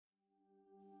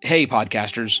Hey,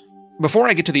 podcasters. Before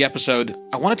I get to the episode,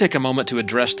 I want to take a moment to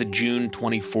address the June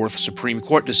 24th Supreme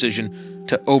Court decision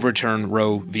to overturn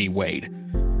Roe v. Wade.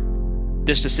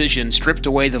 This decision stripped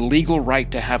away the legal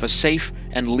right to have a safe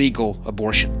and legal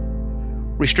abortion.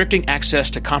 Restricting access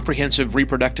to comprehensive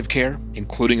reproductive care,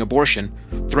 including abortion,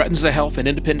 threatens the health and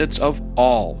independence of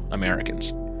all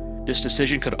Americans. This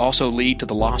decision could also lead to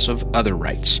the loss of other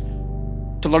rights.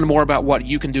 To learn more about what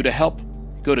you can do to help,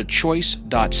 go to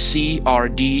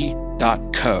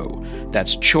choice.crd.co.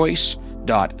 That's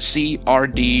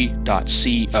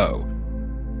choice.crd.co.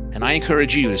 And I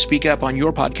encourage you to speak up on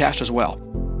your podcast as well.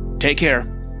 Take care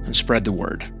and spread the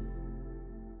word.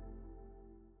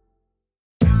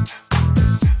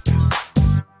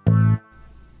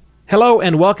 Hello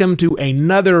and welcome to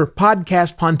another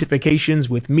Podcast Pontifications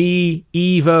with me,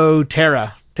 Evo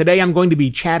Terra. Today I'm going to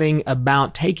be chatting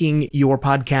about taking your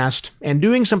podcast and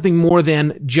doing something more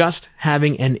than just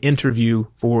having an interview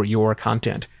for your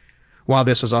content. While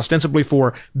this is ostensibly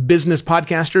for business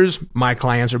podcasters, my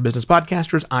clients are business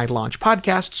podcasters, I launch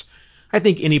podcasts, I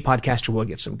think any podcaster will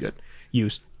get some good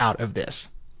use out of this.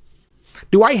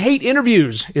 Do I hate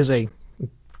interviews? Is a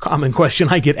common question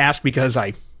I get asked because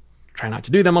I try not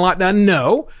to do them a lot.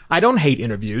 No, I don't hate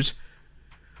interviews,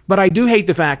 but I do hate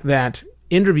the fact that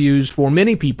interviews for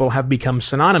many people have become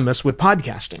synonymous with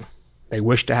podcasting. They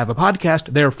wish to have a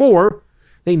podcast, therefore,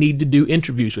 they need to do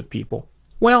interviews with people.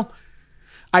 Well,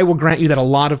 I will grant you that a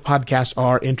lot of podcasts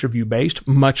are interview-based,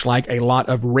 much like a lot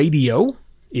of radio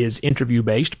is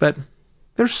interview-based, but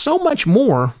there's so much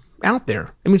more out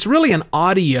there. I mean, it's really an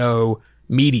audio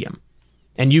medium,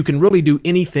 and you can really do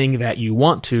anything that you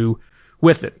want to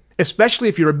with it, especially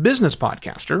if you're a business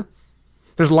podcaster.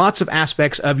 There's lots of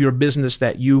aspects of your business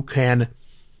that you can,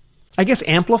 I guess,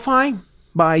 amplify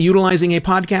by utilizing a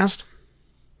podcast.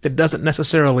 It doesn't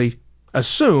necessarily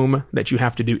assume that you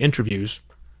have to do interviews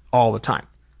all the time.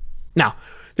 Now,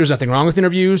 there's nothing wrong with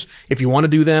interviews. If you want to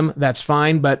do them, that's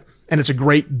fine, and it's a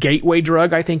great gateway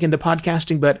drug, I think, into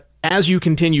podcasting. But as you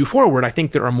continue forward, I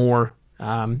think there are more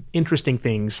interesting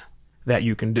things that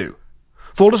you can do.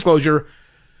 Full disclosure,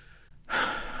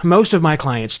 most of my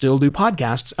clients still do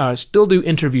podcasts, still do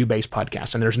interview-based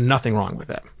podcasts, and there's nothing wrong with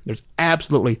that. There's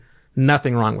absolutely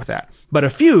nothing wrong with that. But a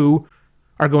few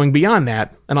are going beyond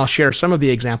that, and I'll share some of the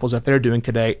examples that they're doing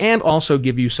today and also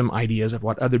give you some ideas of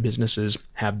what other businesses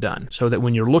have done so that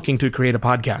when you're looking to create a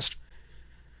podcast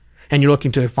and you're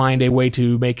looking to find a way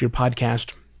to make your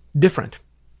podcast different,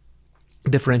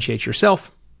 differentiate yourself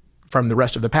from the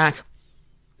rest of the pack,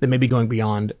 then maybe going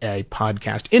beyond a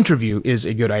podcast interview is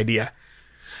a good idea.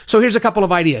 So here's a couple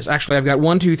of ideas. Actually, I've got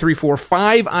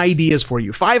 5 ideas for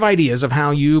you. 5 ideas of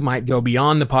how you might go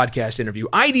beyond the podcast interview.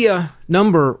 Idea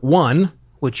number 1,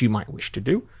 which you might wish to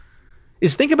do,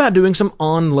 is think about doing some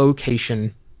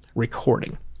on-location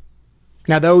recording.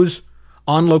 Now, those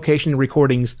on-location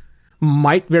recordings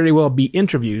might very well be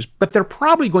interviews, but they're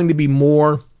probably going to be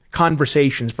more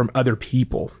conversations from other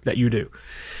people that you do.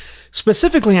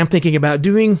 Specifically, I'm thinking about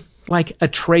doing like a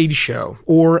trade show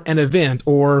or an event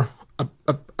or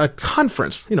a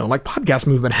conference, like Podcast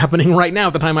Movement happening right now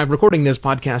at the time I'm recording this.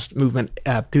 Podcast Movement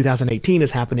 2018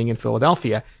 is happening in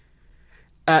Philadelphia.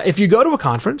 If you go to a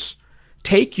conference,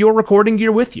 take your recording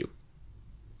gear with you.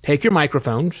 Take your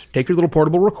microphones, take your little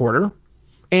portable recorder,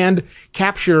 and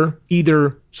capture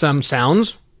either some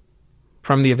sounds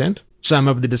from the event, some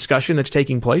of the discussion that's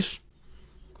taking place,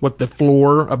 what the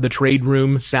floor of the trade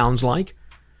room sounds like,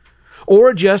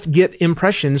 or just get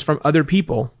impressions from other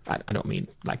people. I don't mean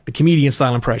like the comedian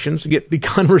style impressions, get the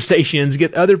conversations,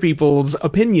 get other people's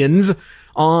opinions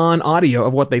on audio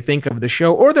of what they think of the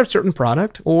show or their certain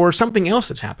product or something else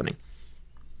that's happening.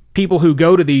 People who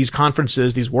go to these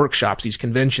conferences, these workshops, these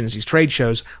conventions, these trade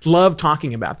shows, love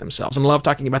talking about themselves and love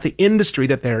talking about the industry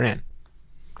that they're in.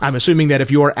 I'm assuming that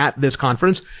if you're at this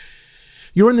conference,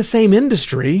 you're in the same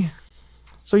industry,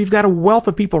 so you've got a wealth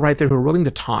of people right there who are willing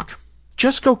to talk.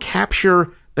 Just go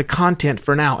capture the content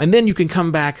for now, and then you can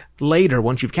come back later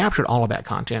once you've captured all of that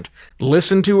content.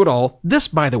 Listen to it all. This,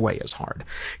 by the way, is hard.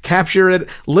 Capture it,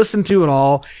 listen to it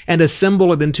all, and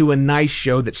assemble it into a nice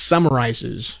show that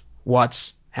summarizes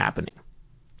what's happening.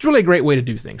 It's really a great way to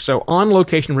do things. So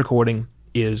on-location recording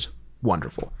is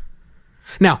wonderful.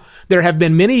 Now, there have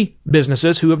been many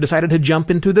businesses who have decided to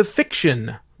jump into the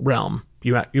fiction realm.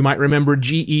 You might remember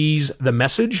GE's The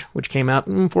Message, which came out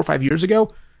 4 or 5 years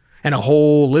ago, and a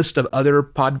whole list of other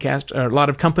podcasts, a lot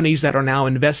of companies that are now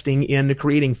investing in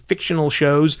creating fictional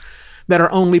shows that are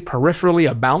only peripherally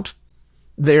about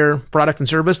their product and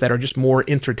service, that are just more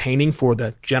entertaining for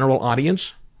the general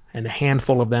audience, and a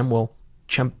handful of them will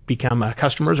become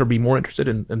customers or be more interested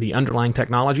in the underlying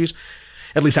technologies.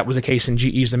 At least that was the case in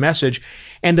GE's The Message.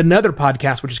 And another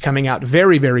podcast, which is coming out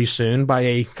very, very soon by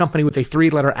a company with a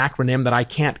 3-letter acronym that I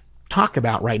can't talk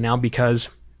about right now because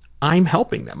I'm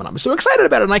helping them. And I'm so excited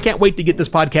about it. And I can't wait to get this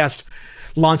podcast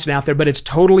launched out there, but it's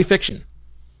totally fiction.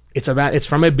 It's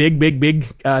from a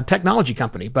big technology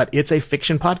company, but it's a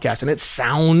fiction podcast and it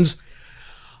sounds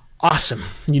awesome.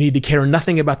 You need to care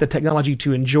nothing about the technology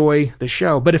to enjoy the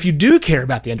show. But if you do care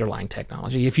about the underlying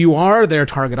technology, if you are their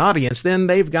target audience, then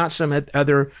they've got some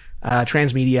other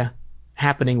transmedia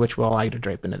happening, which will allow you to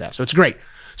drape into that. So it's great.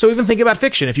 So even think about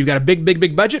fiction. If you've got a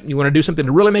big budget and you want to do something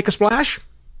to really make a splash,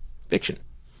 fiction.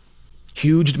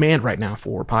 Huge demand right now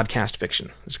for podcast fiction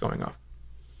is going on.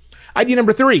 Idea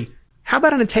number 3. How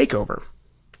about in a takeover?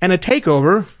 And a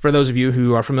takeover, for those of you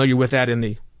who are familiar with that in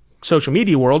the social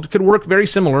media world, could work very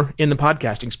similar in the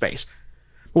podcasting space.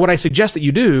 But what I suggest that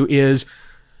you do is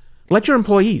let your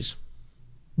employees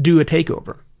do a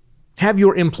takeover. Have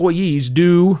your employees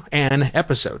do an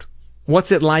episode.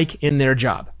 What's it like in their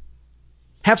job?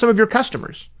 Have some of your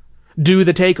customers do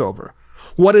the takeover.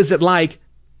 What is it like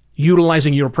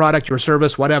utilizing your product, your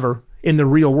service, whatever, in the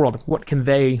real world? What can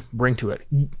they bring to it?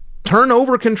 Turn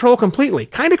over control completely.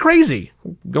 Kind of crazy.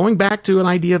 Going back to an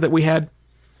idea that we had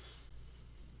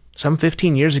some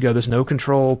 15 years ago, this no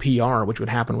control PR, which would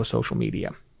happen with social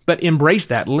media. But embrace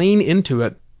that, lean into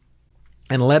it,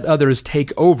 and let others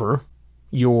take over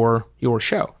your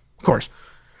show. Of course,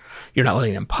 you're not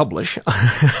letting them publish.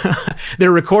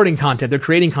 They're recording content, they're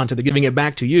creating content, they're giving it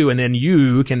back to you, and then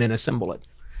you can then assemble it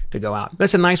to go out.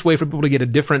 That's a nice way for people to get a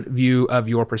different view of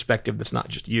your perspective that's not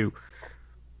just you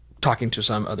talking to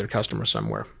some other customer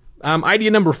somewhere. Idea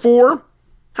number 4,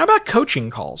 how about coaching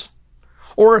calls?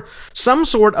 Or some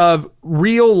sort of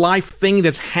real life thing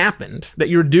that's happened that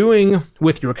you're doing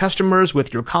with your customers,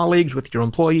 with your colleagues, with your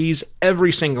employees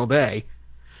every single day.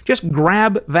 Just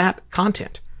grab that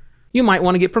content. You might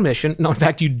want to get permission. No, in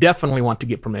fact, you definitely want to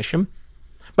get permission.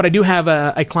 But I do have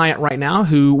a client right now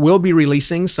who will be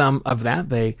releasing some of that.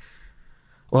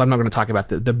 Well, I'm not going to talk about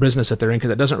the business that they're in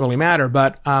because it doesn't really matter,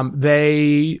 but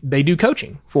they do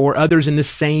coaching for others in the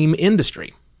same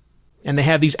industry. And they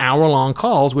have these hour-long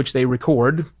calls, which they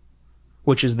record,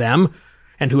 which is them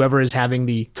and whoever is having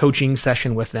the coaching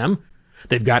session with them.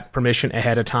 They've got permission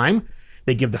ahead of time.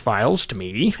 They give the files to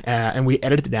me, and we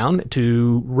edit it down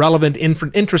to relevant,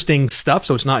 interesting stuff.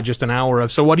 So it's not just an hour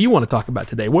of, so what do you want to talk about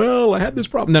today? Well, I had this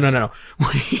problem. No.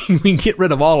 We get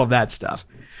rid of all of that stuff.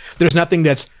 There's nothing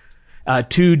that's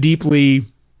too deeply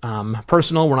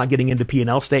personal. We're not getting into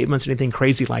P&L statements or anything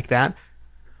crazy like that.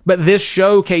 But this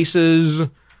showcases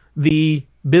the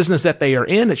business that they are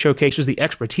in. It showcases the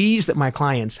expertise that my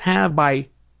clients have by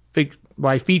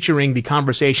featuring the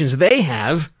conversations they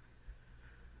have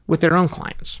with their own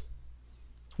clients.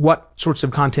 What sorts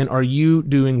of content are you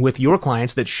doing with your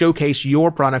clients that showcase your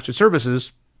products or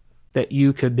services that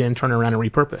you could then turn around and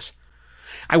repurpose?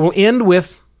 I will end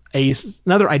with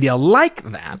another idea like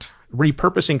that,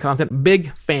 repurposing content.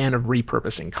 Big fan of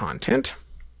repurposing content,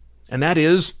 and that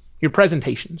is your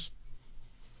presentations.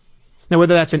 Now,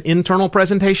 whether that's an internal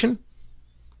presentation,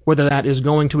 whether that is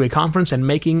going to a conference and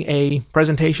making a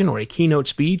presentation or a keynote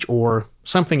speech or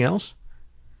something else,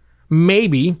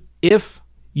 maybe if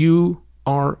you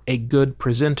are a good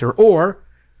presenter, or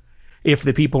if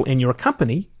the people in your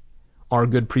company are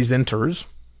good presenters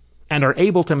and are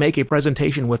able to make a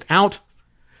presentation without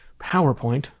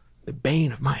PowerPoint, the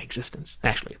bane of my existence.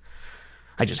 Actually,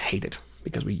 I just hate it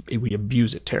because we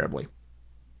abuse it terribly.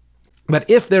 But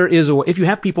if you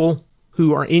have people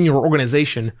who are in your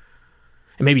organization,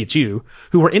 and maybe it's you,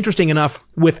 who are interesting enough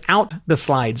without the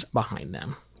slides behind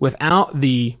them, without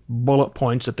the bullet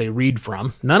points that they read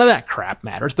from, none of that crap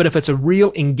matters. But if it's a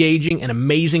real engaging and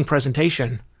amazing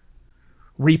presentation,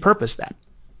 repurpose that.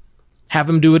 Have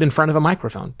them do it in front of a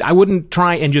microphone. I wouldn't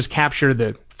try and just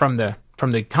capture from the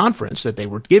conference that they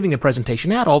were giving the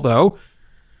presentation at, although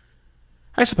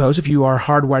I suppose if you are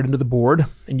hardwired into the board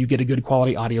and you get a good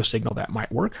quality audio signal, that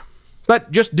might work.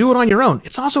 But just do it on your own.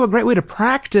 It's also a great way to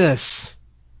practice.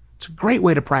 It's a great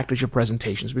way to practice your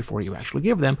presentations before you actually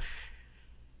give them.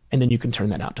 And then you can turn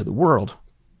that out to the world.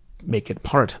 Make it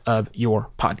part of your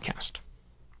podcast.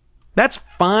 That's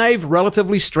 5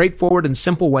 relatively straightforward and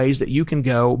simple ways that you can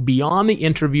go beyond the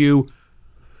interview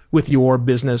with your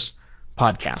business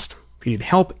podcast. If you need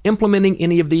help implementing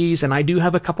any of these, and I do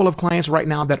have a couple of clients right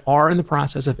now that are in the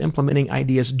process of implementing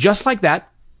ideas just like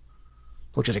that,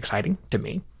 which is exciting to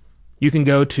me, you can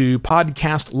go to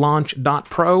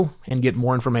podcastlaunch.pro and get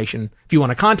more information. If you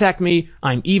want to contact me,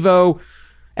 I'm Evo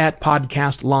at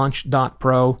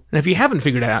podcastlaunch.pro. And if you haven't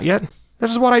figured it out yet,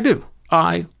 this is what I do.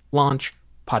 I launch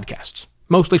podcasts,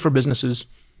 mostly for businesses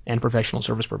and professional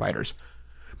service providers.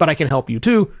 but I can help you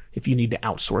too if you need to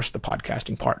outsource the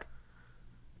podcasting part.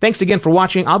 Thanks again for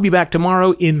watching. I'll be back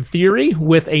tomorrow in theory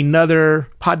with another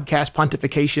Podcast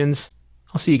Pontifications.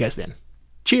 I'll see you guys then.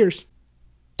 Cheers.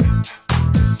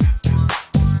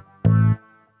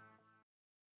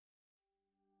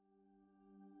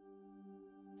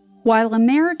 While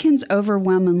Americans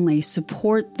overwhelmingly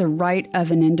support the right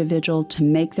of an individual to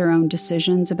make their own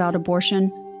decisions about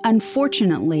abortion,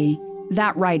 unfortunately,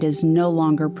 that right is no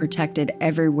longer protected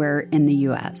everywhere in the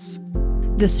U.S.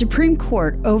 The Supreme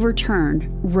Court overturned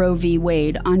Roe v.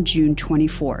 Wade on June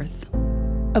 24th.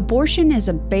 Abortion is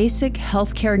a basic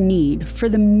healthcare need for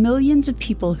the millions of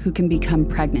people who can become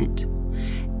pregnant.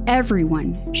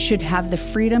 Everyone should have the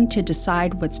freedom to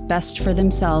decide what's best for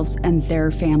themselves and their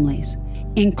families,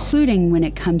 including when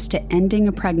it comes to ending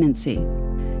a pregnancy.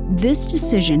 This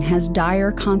decision has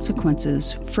dire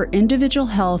consequences for individual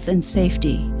health and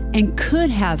safety and could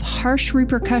have harsh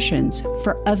repercussions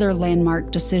for other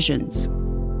landmark decisions.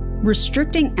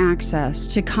 Restricting access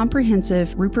to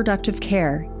comprehensive reproductive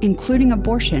care, including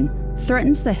abortion,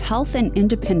 threatens the health and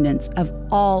independence of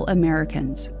all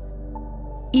Americans.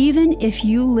 Even if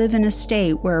you live in a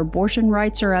state where abortion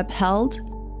rights are upheld,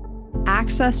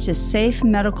 access to safe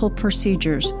medical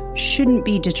procedures shouldn't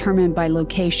be determined by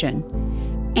location,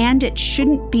 and it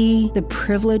shouldn't be the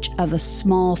privilege of a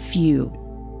small few.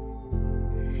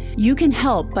 You can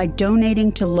help by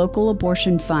donating to local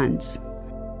abortion funds.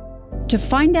 To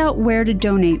find out where to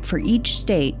donate for each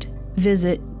state,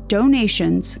 visit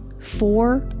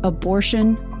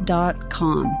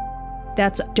donationsforabortion.com.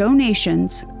 That's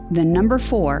donations, the number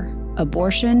 4,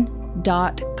 abortion.com.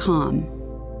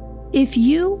 If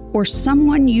you or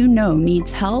someone you know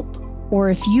needs help, or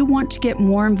if you want to get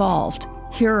more involved,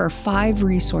 here are 5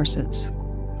 resources.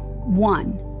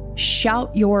 1.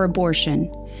 Shout Your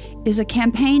Abortion is a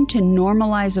campaign to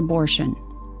normalize abortion.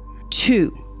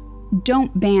 2.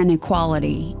 Don't Ban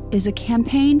Equality is a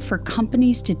campaign for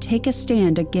companies to take a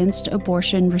stand against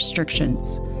abortion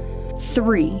restrictions.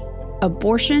 3.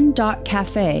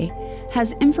 Abortion.cafe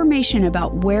has information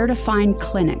about where to find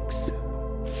clinics.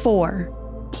 4.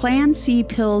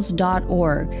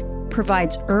 PlanCpills.org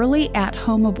provides early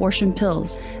at-home abortion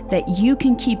pills that you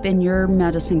can keep in your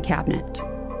medicine cabinet.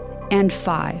 And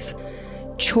 5.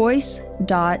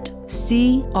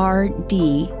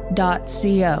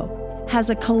 Choice.crd.co has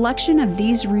a collection of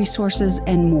these resources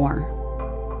and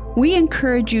more. We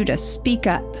encourage you to speak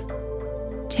up,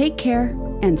 take care,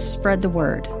 and spread the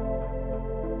word.